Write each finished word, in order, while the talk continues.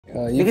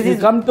If you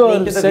come to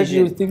our set,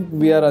 you think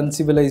we are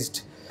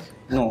uncivilized.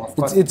 No, of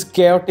course. It's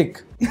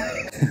chaotic.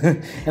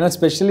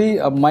 Especially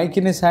a mic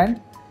in his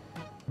hand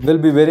will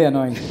be very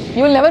annoying.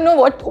 You will never know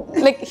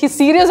like he's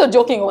serious or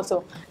joking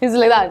also. He's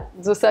like that.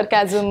 The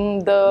sarcasm,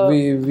 the...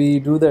 We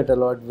do that a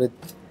lot with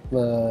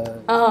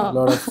a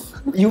lot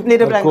of You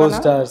played a prank on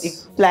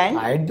co-stars. Planned?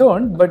 I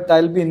don't, but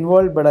I'll be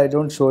involved, but I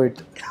don't show it.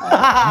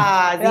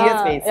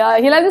 Serious face. Yeah,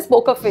 he'll have this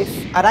poker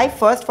face. Arrive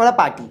first for a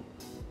party.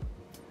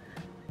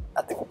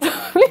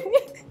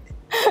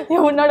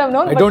 You would not have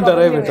known. I don't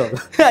arrive at all.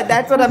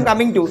 That's what I'm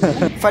coming to.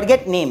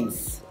 Forget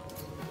names.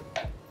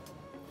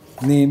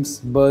 Names,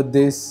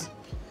 birthdays.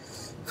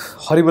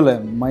 Horrible I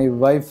am. My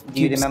wife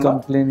Do you keeps remember?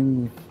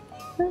 complaining.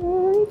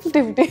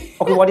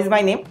 50-50. Okay, what is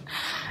my name?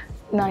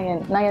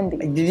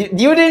 Nayandeep.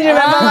 You didn't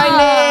remember my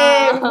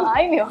name.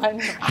 I knew.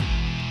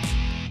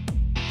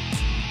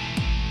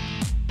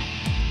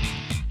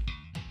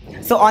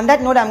 So on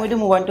that note, I'm going to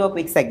move on to a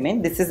quick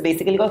segment. This is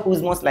basically called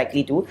Who's Most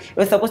Likely To. It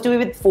was supposed to be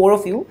with 4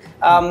 of you,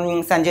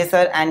 Sanjay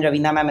sir and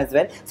Ravina ma'am as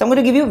well. So I'm going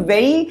to give you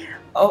very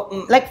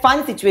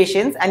fun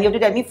situations, and you have to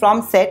tell me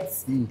from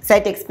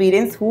set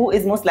experience, who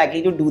is most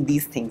likely to do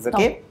these things,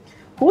 okay?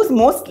 Who's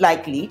most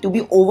likely to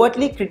be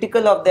overtly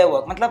critical of their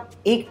work? मतलब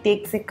एक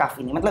take से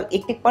काफी नहीं, मतलब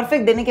एक take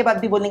perfect देने के बाद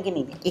भी बोलने की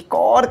नहीं, एक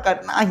और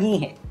करना ही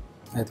है.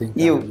 I think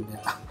You.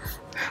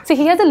 See,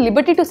 he has a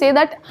liberty to say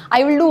that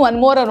I will do one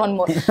more or one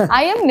more.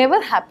 I am never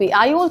happy.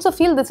 I also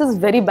feel this is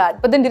very bad.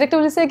 But then director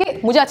will say,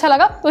 "Okay, मुझे अच्छा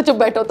लगा, तो चुप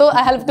बैठो." So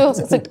I have to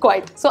sit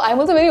quiet. So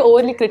I'm also very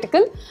overly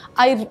critical.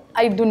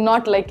 I do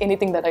not like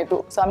anything that I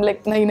do. So I'm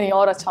like, नहीं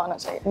और अच्छा होना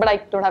चाहिए. But I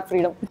don't have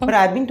freedom. But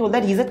I've been told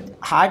that he's a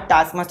hard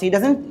taskmaster. He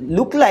doesn't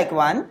look like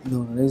one.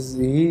 No,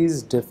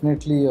 he's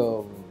definitely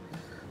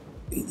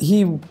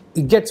he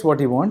gets what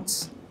he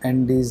wants,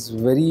 and he's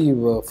very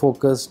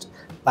focused,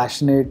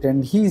 passionate,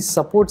 and he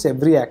supports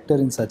every actor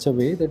in such a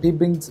way that he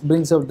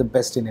brings out the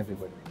best in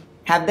everybody.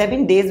 Have there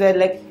been days where,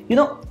 like, you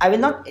know, there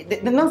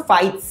are no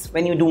fights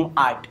when you do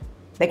art.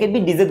 There can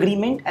be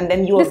disagreement and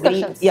then you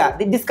agree. Yeah,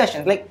 the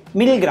discussions, like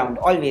middle ground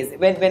always.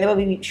 Whenever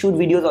we shoot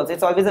videos also,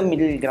 it's always a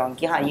middle ground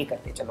कि हाँ ये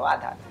करते चलो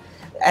आधा.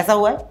 ऐसा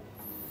हुआ है?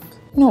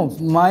 No,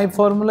 my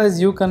formula is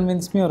you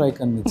convince me or I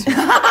convince you.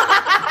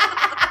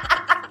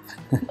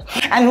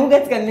 And who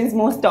gets convinced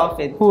most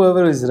often?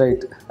 Whoever is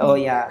right. Oh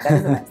yeah, that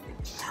is a nice thing.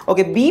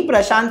 Okay, be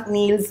Prashanth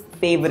Neel's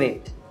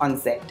favorite on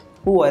set.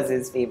 Who was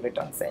his favorite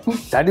on set?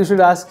 That you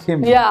should ask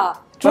him. Yeah,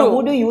 true. But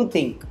who do you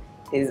think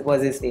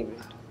was his favorite?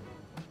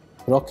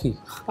 Rocky.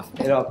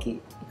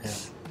 Rocky. Yeah.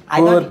 I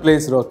Whoever thought-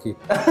 plays Rocky.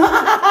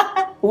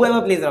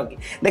 Whoever plays Rocky.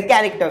 The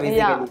character basically.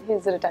 Yeah,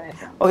 he's retired.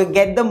 Okay,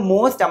 get the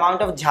most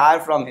amount of jar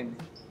from him.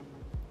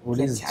 What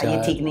is अच्छा, ये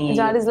jar? ठीक नहीं है.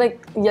 Jar is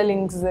like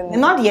yellings.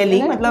 Not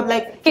yelling, मतलब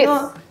like Case. you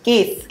know,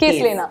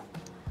 case. Lena.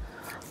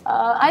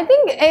 I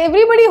think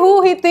everybody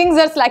who he thinks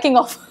are slacking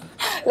off.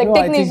 Like No,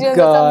 technicians I think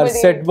or somebody.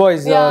 set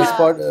boys,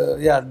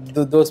 Yeah.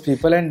 those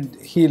people, and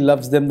he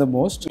loves them the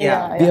most.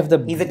 Yeah, We have the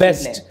He's a team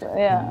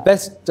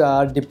best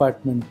Yeah.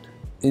 department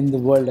in the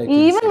world. I can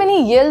Even say. when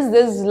he yells,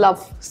 there's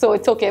love. So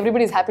it's okay.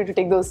 Everybody's happy to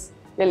take those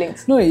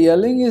yellings. No,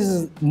 yelling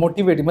is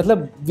motivating.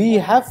 Matlab, we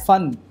have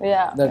fun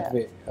Yeah, that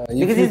way.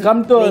 Because If you he's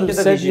come to playing our to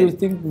the set, vision. you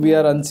think we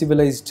are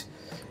uncivilized.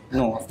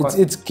 No, of course.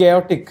 It's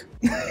chaotic.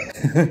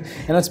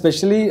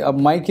 Especially a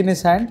mic in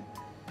his hand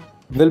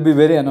will be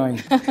very annoying.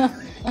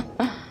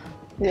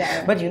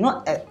 Yeah. But you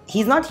know,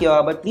 he's not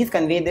here, but please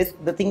convey this.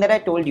 The thing that I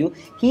told you,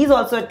 he's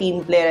also a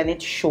team player and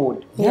it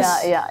showed.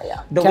 Yes.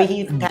 Yeah. The way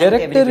he thanked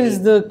Director everybody.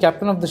 is the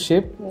captain of the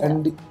ship,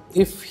 and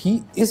if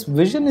his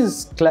vision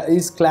is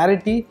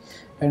clarity,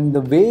 and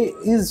the way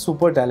is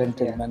super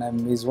talented,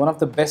 man. He's one of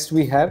the best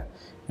we have,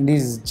 and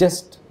he's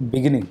just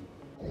beginning.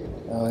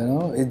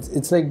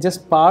 It's like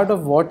just part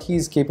of what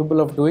he's capable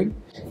of doing.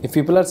 If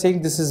people are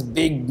saying this is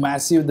big,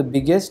 massive, the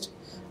biggest,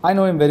 I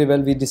know him very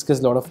well. We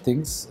discuss a lot of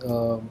things.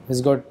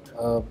 He's got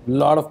a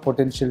lot of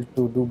potential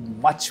to do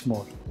much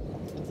more.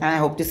 And I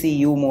hope to see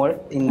you more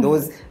in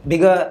those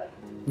bigger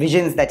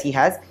visions that he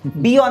has.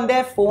 Be on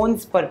their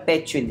phones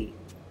perpetually.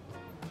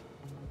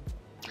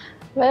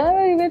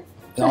 Wherever you get.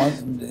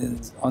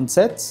 On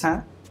sets?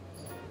 Huh?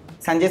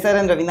 Sanjay sir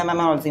and Ravina ma'am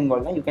are also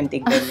involved. You can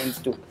take their names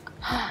too.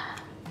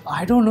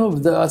 I don't know.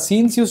 The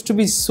scenes used to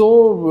be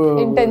so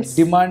Intense.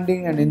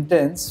 demanding and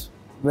intense.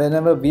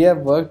 Whenever we have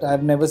worked,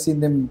 I've never seen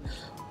them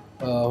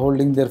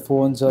holding their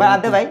phones. Or But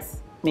otherwise,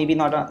 maybe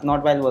not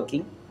while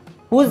working.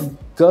 Who's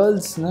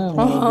girls? No,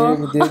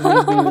 they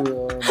will be.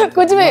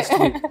 Kuch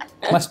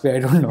bhi. Must be. I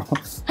don't know.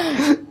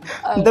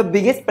 the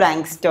biggest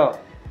prankster?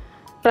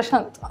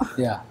 Prashanth.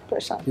 Yeah,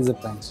 Prashanth. he's a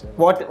prankster.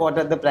 What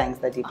are the pranks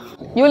that he do?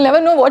 You will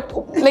never know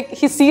like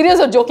he's serious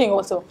or joking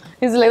also.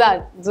 He's like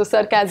that. The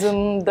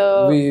sarcasm,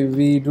 the...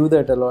 We do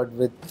that a lot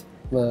with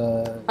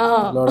a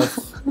lot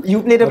of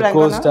You played a prank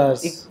on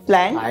co-stars.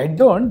 Planned? I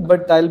don't,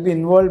 but I'll be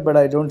involved, but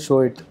I don't show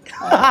it.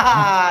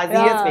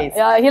 Serious face.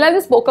 Yeah, he'll have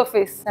this poker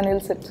face and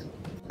he'll sit.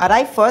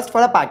 Arrive first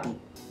for a party.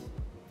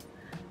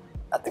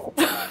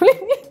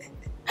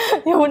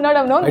 You would not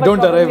have known. I but don't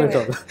probably arrive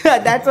at will. all.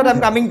 That's what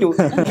I'm coming to.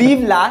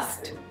 Leave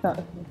last.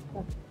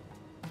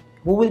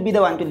 who will be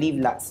the one to leave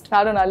last?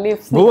 I don't know, I'll leave.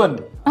 Bhuvan.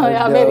 Oh,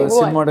 yeah, the very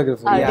Bhuvan.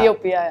 cinematographer. Yeah.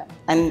 DOP, yeah.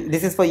 And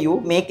this is for you.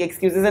 Make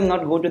excuses and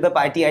not go to the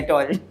party at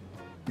all.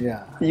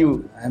 Yeah.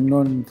 You. I'm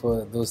known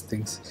for those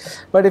things.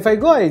 But if I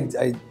go,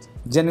 I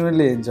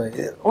genuinely enjoy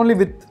it. Only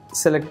with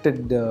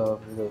selected.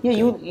 Yeah,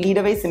 you lead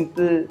a very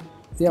simple.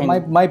 Yeah,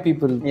 kind- my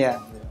people. Yeah.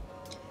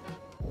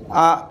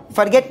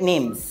 Forget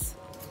names.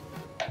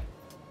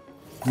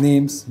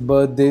 Names,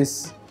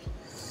 birthdays.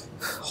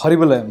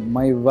 Horrible I am.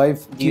 My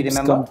wife Do you keeps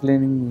remember?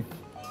 complaining.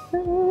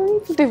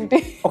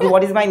 50-50. Okay,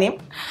 what is my name?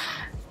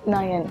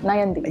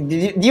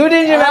 Nayandeep. You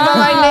didn't remember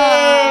my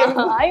name.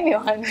 I knew.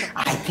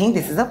 I think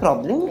this is a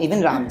problem. Even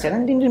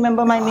Ramcharan didn't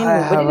remember my name. I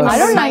Nobody have a- remembers I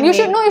don't my know. You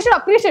should name. know. You should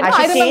appreciate. I No,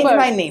 should I change remember.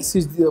 my name.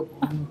 See,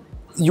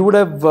 you would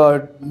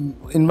have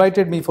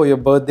invited me for your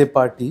birthday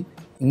party.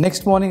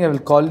 Next morning, I will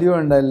call you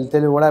and I'll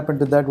tell you what happened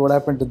to that, what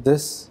happened to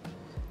this,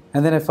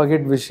 and then I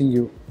forget wishing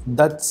you.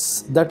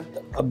 That's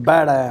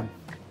bad I am.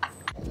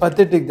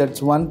 Pathetic.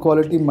 That's one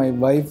quality my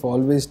wife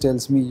always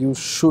tells me. You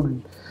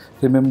should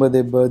remember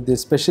their birthday,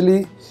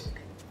 especially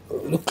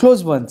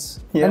close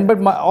ones. Yeah. And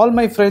but all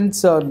my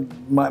friends,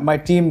 my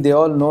team, they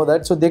all know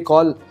that, so they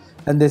call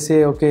and they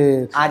say,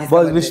 okay, Aaj iska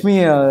boss, wish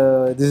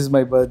birthday. me. This is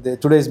my birthday.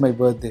 Today is my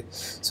birthday.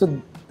 So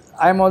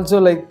I'm also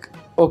like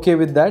okay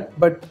with that,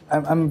 but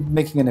I'm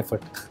making an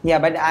effort. Yeah,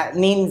 but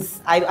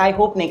names, I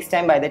hope next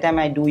time, by the time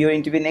I do your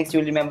interview next,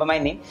 you'll remember my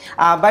name.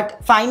 But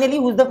finally,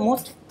 who's the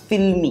most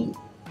filmy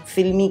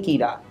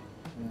Kira?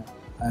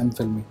 I'm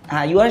filmy.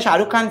 You are a Shah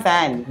Rukh Khan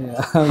fan.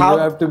 Yeah, How- you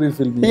have to be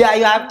filmy. Yeah,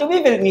 you have to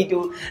be filmy to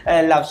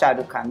love Shah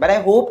Rukh Khan. But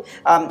I hope,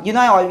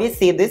 I always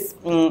say this.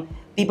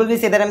 People will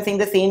say that I'm saying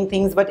the same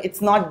things, but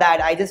it's not that.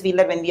 I just feel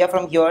that when we are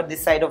from here,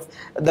 this side of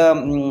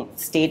the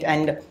state,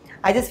 and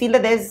I just feel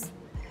that there's,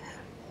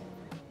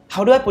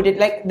 how do I put it?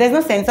 Like, there's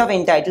no sense of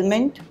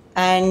entitlement,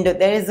 and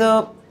there's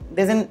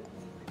an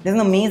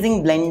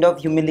amazing blend of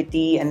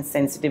humility and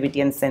sensitivity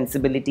and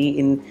sensibility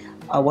in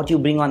what you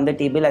bring on the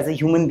table as a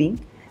human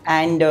being.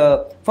 And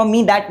for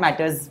me, that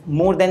matters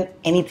more than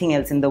anything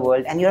else in the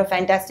world. And you're a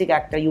fantastic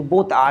actor, you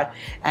both are.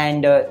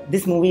 And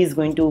this movie is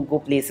going to go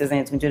places and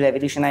it's going to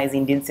revolutionize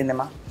Indian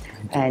cinema.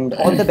 And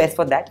all the best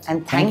for that.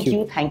 And thank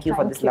you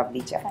for this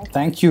lovely chat.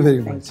 Thank you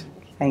very much.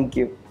 Thank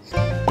you.